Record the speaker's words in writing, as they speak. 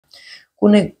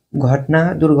कुनै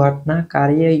घटना, दुर्घटना,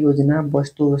 कार्य, योजना,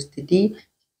 वस्तु, स्थिति,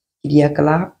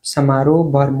 क्रियाकलाप,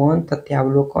 समारोह, भ्रमण,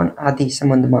 तथ्यावलोकन आदि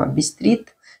सम्बन्धमा विस्तृत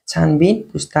छानबिन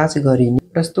पूछताछ गरिने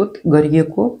प्रस्तुत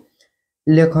गरिएको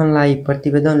लेखनलाई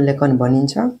प्रतिवेदन लेखन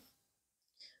भनिन्छ।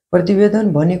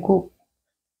 प्रतिवेदन भनेको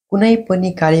कुनै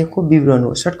पनि कार्यको विवरण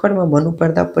हो। सर्टकटमा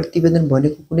भन्नुपर्दा प्रतिवेदन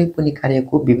भनेको कुनै पनि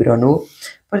कार्यको विवरण हो।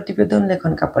 प्रतिवेदन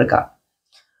लेखनका प्रकार।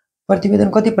 प्रतिवेदन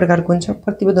कति प्रकारको हुन्छ?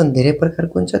 प्रतिवेदन धेरै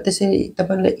प्रकारको हुन्छ। त्यसैले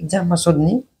तपाईहरुले एक्जाममा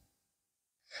सोध्ने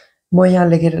म यहाँ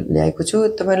लेखेर ल्याएको छु।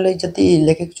 तपाईहरुले जति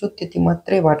लेखेको छु त्यति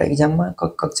मात्रैबाट एक्जाममा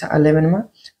कक्षा 11 मा,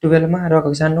 12 मा र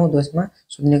कक्षा 9, 10 मा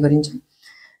सोध्ने गरिन्छ।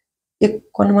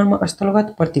 1 नम्बरमा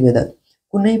स्थलगत प्रतिवेदन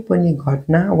कुनै पनि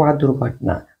घटना वा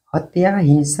दुर्घटना, हत्या,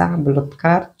 हिंसा,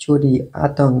 बलात्कार, चोरी,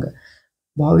 आतंक,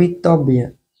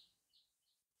 भवितव्य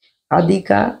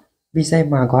आदिका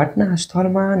विषयमा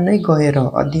घटनास्थलमा नै गएर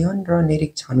अध्ययन र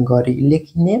निरीक्षण गरी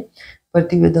लेखिने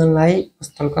प्रतिवेदनलाई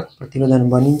स्थलगत प्रतिवेदन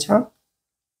भनिन्छ।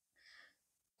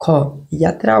 ख.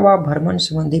 यात्रा वा भ्रमण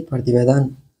सम्बन्धी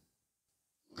प्रतिवेदन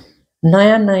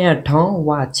नयाँ ठाउँ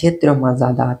वा क्षेत्रमा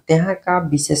जाँदा त्यहाँका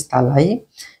विशेषतालाई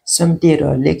समेटेर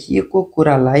लेखिएको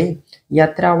कुरालाई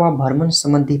यात्रा वा भ्रमण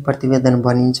सम्बन्धी प्रतिवेदन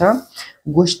भनिन्छ।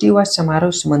 गोष्ठी वा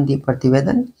समारोह सम्बन्धी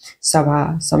प्रतिवेदन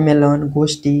सभा, सम्मेलन,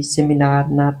 गोष्ठी, सेमिनार,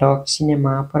 नाटक,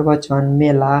 सिनेमा, प्रवचन,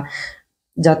 मेला,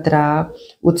 जात्रा,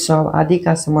 उत्सव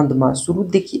आदिका सम्बन्धमा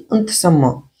सुरुदेखि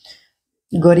अन्तसम्म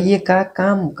गरिएका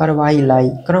काम कारबाहीलाई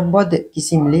क्रमबद्ध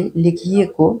किसिमले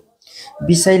लेखिएको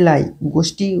विषयलाई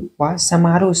गोष्ठी वा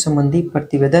समारोह सम्बन्धी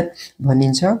प्रतिवेदन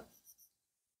भनिन्छ।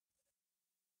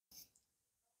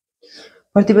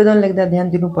 प्रतिवेदन लेख्दा ध्यान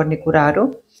दिनुपर्ने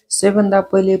कुराहरू सबैभन्दा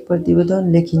पहिले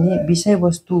प्रतिवेदन लेखिने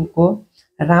विषयवस्तुको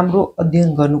राम्रो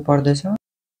अध्ययन गर्नुपर्दछ।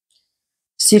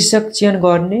 शीर्षक चयन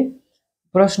गर्ने,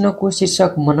 प्रश्नको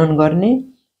शीर्षक मनन गर्ने।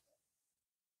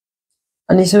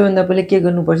 अनि सबैभन्दा पहिले के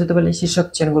गर्नुपर्छ? तपाईले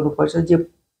शीर्षक चयन गर्नुपर्छ। जे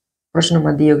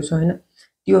प्रश्नमा दिएको छ हैन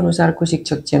त्यो अनुसारको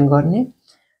शीर्षक चयन गर्ने।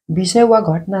 विषय वा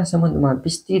घटना सम्बन्धमा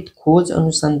विस्तृत खोज,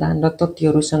 अनुसन्धान र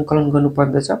तथ्यहरू सङ्कलन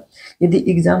गर्नुपर्दछ। यदि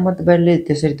एक्जाममा तपाईहरुले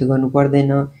त्यसरी त गर्नु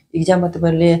पर्दैन। एक्जाममा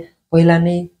तपाईहरुले पहिला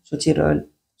नै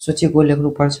सोचेको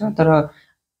लेख्नुपर्छ। तर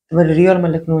तपाईहरु रियलमा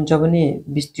लेख्नुहुन्छ भने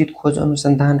विस्तृत खोज,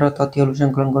 अनुसन्धान र तथ्यहरू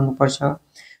सङ्कलन गर्नुपर्छ।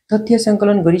 तथ्य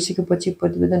सङ्कलन गरिसकेपछि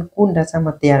प्रतिवेदन कुन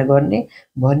ढाँचामा तयार गर्ने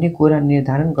भन्ने कुरा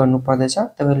निर्धारण गर्नुपर्दछ।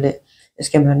 तपाईहरुले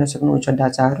स्क्याम हेर्न सक्नुहुन्छ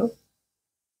ढाँचाहरू।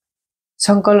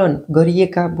 सङ्कलन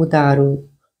गरिएका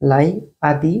मुद्दाहरूलाई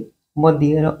आदि,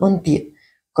 मध्य र अन्त्य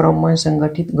क्रममा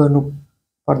सङ्गठित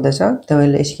गर्नुपर्दछ।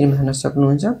 तपाईहरुले स्क्रिनमा हेर्न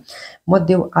सक्नुहुन्छ।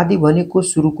 मध्य आदि भनेको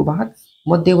सुरुको भाग,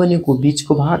 मध्य भनेको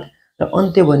बीचको भाग र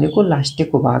अन्त्य भनेको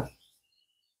लास्टको भाग।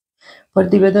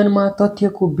 प्रतिवेदनमा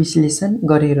तथ्यको विश्लेषण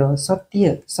गरेर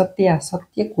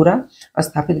सत्य कुरा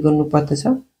स्थापित गर्नुपर्दछ।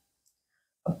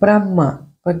 प्रारम्भमा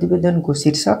प्रतिवेदनको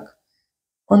शीर्षक,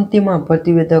 अन्त्यमा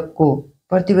प्रतिवेदक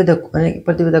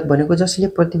भनेको जसले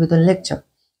प्रतिवेदन लेख्छ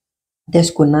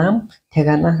त्यसको नाम,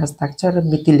 ठेगाना, हस्ताक्षर र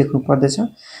मिति लेख्नु पर्दछ।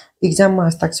 एक्जाममा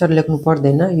हस्ताक्षर लेख्नु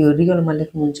पर्दैन। यो रियलमा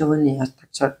लेख्नुहुन्छ भने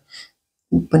हस्ताक्षर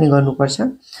पनि गर्नुपर्छ।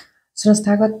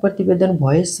 संस्थागत प्रतिवेदन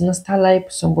भए संस्थालाई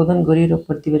सम्बोधन गरेर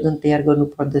प्रतिवेदन तयार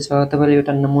गर्नुपर्दछ। तपाईले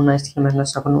एउटा नमुना स्क्रिनमा हेर्न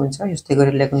सक्नुहुन्छ। यस्तै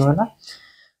गरेर लेख्नु होला।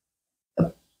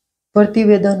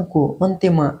 प्रतिवेदनको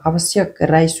अन्त्यमा आवश्यक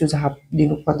राय सुझाव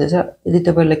दिनुपर्दछ। यदि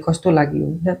तपाईलाई कस्तो लाग्यो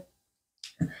हैन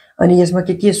अनि यसमा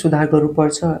के सुधार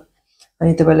गर्नुपर्छ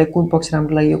अनि तपाईलाई कुन पक्ष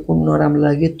राम्रो लाग्यो, कुन नराम्रो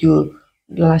लाग्यो त्यो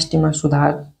लास्टमा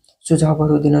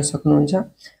सुझावहरू दिन सक्नुहुन्छ।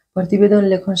 प्रतिवेदन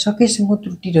लेखन सकेसम्म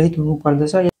त्रुटि रहित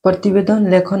हुनुपर्दछ। प्रतिवेदन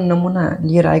लेखन नमुना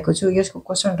लिएर आएको छु। यसको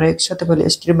क्वेशन रहेको छ, तपाईले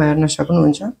स्क्रिनमा हेर्न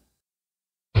सक्नुहुन्छ।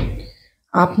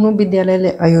 आफ्नो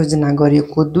विद्यालयले आयोजना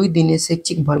गरेको 2 दिने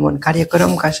शैक्षिक भ्रमण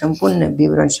कार्यक्रमका सम्पूर्ण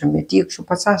विवरण समेटी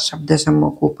 150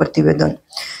 शब्दसम्मको प्रतिवेदन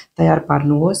तयार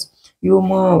पार्नुहोस्। यो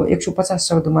म 150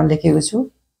 शब्दमा लेखेको छु।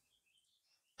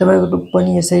 तपाईहरु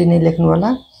पनि यसरी नै लेख्नु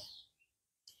होला।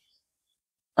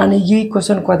 अनि यही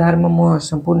क्वेशनको आधारमा म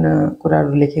सम्पूर्ण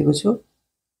कुराहरू लेखेको छु।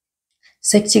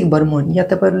 शैक्षिक भ्रमण या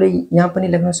तपाईहरुले यहाँ पनि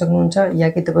लेख्न सक्नुहुन्छ या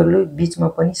कि तपाईहरुले बीचमा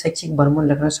पनि शैक्षिक भ्रमण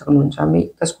लेख्न सक्नुहुन्छ। हामी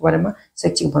त्यसको बारेमा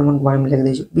शैक्षिक भ्रमणको बारेमा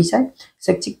लेख्दै छु। विषय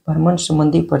शैक्षिक भ्रमण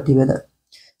सम्बन्धी प्रतिवेदन।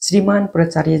 श्रीमान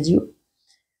प्राचार्यज्यू,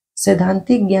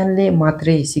 सैद्धान्तिक ज्ञानले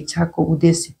मात्रै शिक्षाको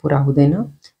उद्देश्य पूरा हुँदैन।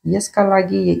 यसका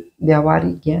लागि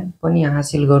व्यावहारिक ज्ञान पनि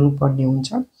हासिल गर्नुपर्ने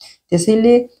हुन्छ।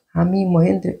 त्यसैले हामी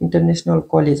महेन्द्र इन्टरनेशनल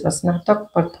कलेज स्नातक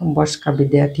प्रथम वर्षका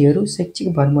विद्यार्थीहरू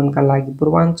शैक्षिक भ्रमणका लागि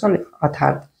पूर्वाञ्चल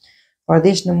अर्थात्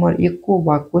प्रदेश नम्बर 1 को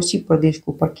वा कोशी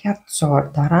प्रदेशको प्रख्यात सहर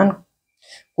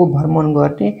धरानको भ्रमण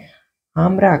गर्ने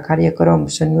हाम्रा कार्यक्रम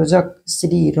संयोजक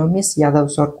श्री रमेश यादव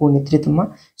सरको नेतृत्वमा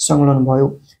संलग्न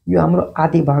भयो। यो हाम्रो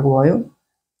आदि भाग भयो।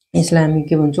 यसलाई हामी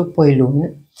के भन्छौँ? पहिलो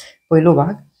हैन। पहिलो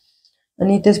भाग।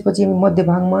 अनि त्यसपछि मध्य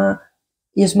भागमा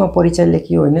यसमा परिचय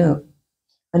लेखियो हैन।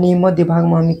 अनि मध्य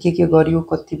भागमा हामी के गर्यो,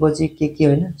 कति बजे के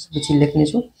हैन सबै चीज लेख्ने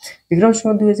छु। विक्रम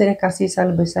सम्वत 2081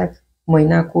 साल वैशाख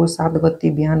महिनाको 7 गते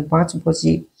बिहान 5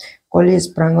 बजे कलेज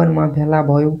प्राङ्गणमा भेला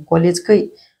भयो। कलेजकै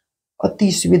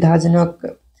अति सुविधाजनक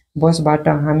बसबाट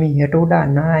हामी हेटौडा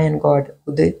नारायणगढ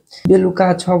हुँदै बेलुका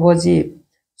 6 बजे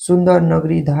सुन्दर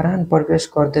नगरी धरान प्रवेश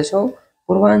गर्दछौँ।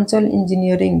 पूर्वाञ्चल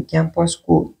इन्जिनियरिङ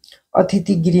क्याम्पसको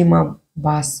अतिथि गृहमा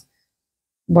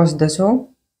बस्दछौँ।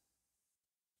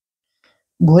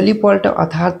 भोलिपल्ट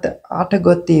अर्थात् 8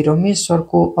 गते रमेश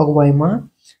सरको अगुवाईमा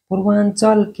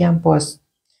पूर्वाञ्चल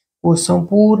क्याम्पसको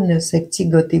सम्पूर्ण शैक्षिक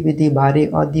गतिविधि बारे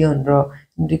अध्ययन र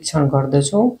निरीक्षण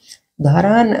गर्दछौँ।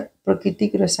 धरान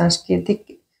प्राकृतिक र सांस्कृतिक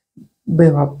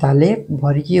वैभवताले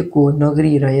भरिएको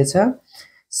नगरी रहेछ।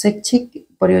 शैक्षिक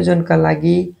प्रयोजनका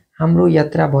लागि हाम्रो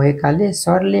यात्रा भएकाले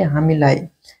सरले हामीलाई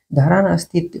धरान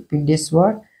स्थित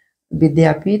पिण्डेश्वर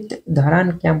विद्यापीठ,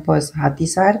 धरान क्याम्पस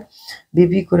हात्तीसार,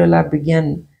 बीबी कोइराला विज्ञान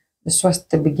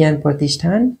स्वास्थ्य विज्ञान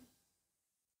प्रतिष्ठान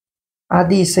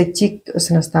आदि शैक्षिक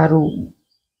संस्थाहरू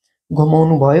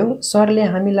घुमाउनु भयो। सरले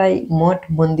हामीलाई मठ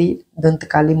मन्दिर,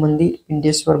 दन्तकाली मन्दिर,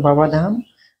 पिण्डेश्वर बाबाधाम,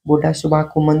 बुढा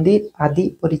सुब्बाको मन्दिर आदि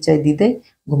परिचय दिँदै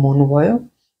घुमाउनु भयो।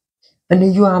 अनि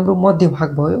यो हाम्रो मध्य भाग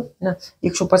भयो हैन।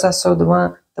 150 शब्दमा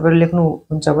तपाईहरु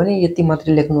लेख्नुहुन्छ भने यति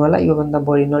मात्रै लेख्नु होला, यो भन्दा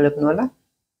बढी नलेख्नु होला।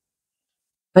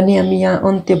 अनि हामी यहाँ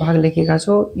अन्त्य भाग लेखेका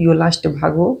छौं, यो लास्ट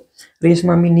भाग हो र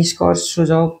यसमा हामी निष्कर्ष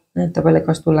सुझाव तपाईलाई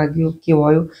कस्तो लाग्यो, के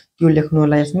भयो त्यो लेख्नु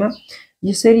होला यसमा।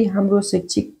 यसरी हाम्रो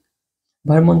शैक्षिक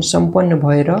भ्रमण सम्पन्न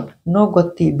भएर 9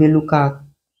 गते बेलुका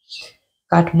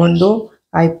काठमाडौँ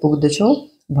आइपुग्दछौँ।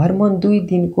 भ्रमण 2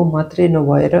 दिनको मात्रै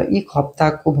नभएर 1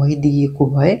 हप्ताको भइदिएको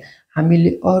भए हामीले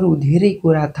अरु धेरै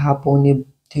कुरा थाहा पाउने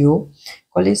थियो।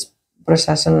 कलेज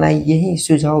प्रशासनलाई यही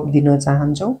सुझाव दिन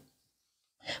चाहन्छौँ।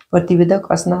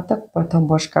 प्रतिवेदक स्नातक प्रथम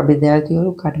वर्षका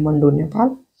विद्यार्थीहरू, काठमाडौँ नेपाल।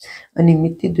 अनि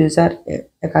मिति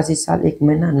 2081 साल 1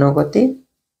 महिना 9 गते।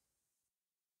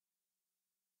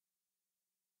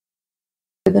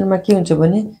 प्रतिवेदनमा के हुन्छ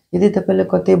भने यदि तपाईले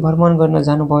कतै भ्रमण गर्न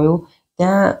जानुभयो,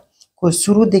 त्यहाँको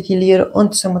सुरुदेखि लिएर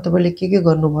अन्तसम्म तपाईले के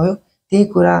गर्नुभयो त्यही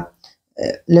कुरा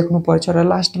लेख्नुपर्छ र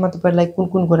लास्टमा तपाईलाई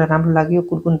कुन कुरा राम्रो लाग्यो,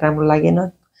 कुन राम्रो लागेन,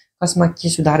 कसमा के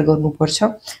सुधार गर्नुपर्छ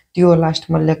त्यो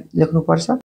लास्टमा लेख्नुपर्छ।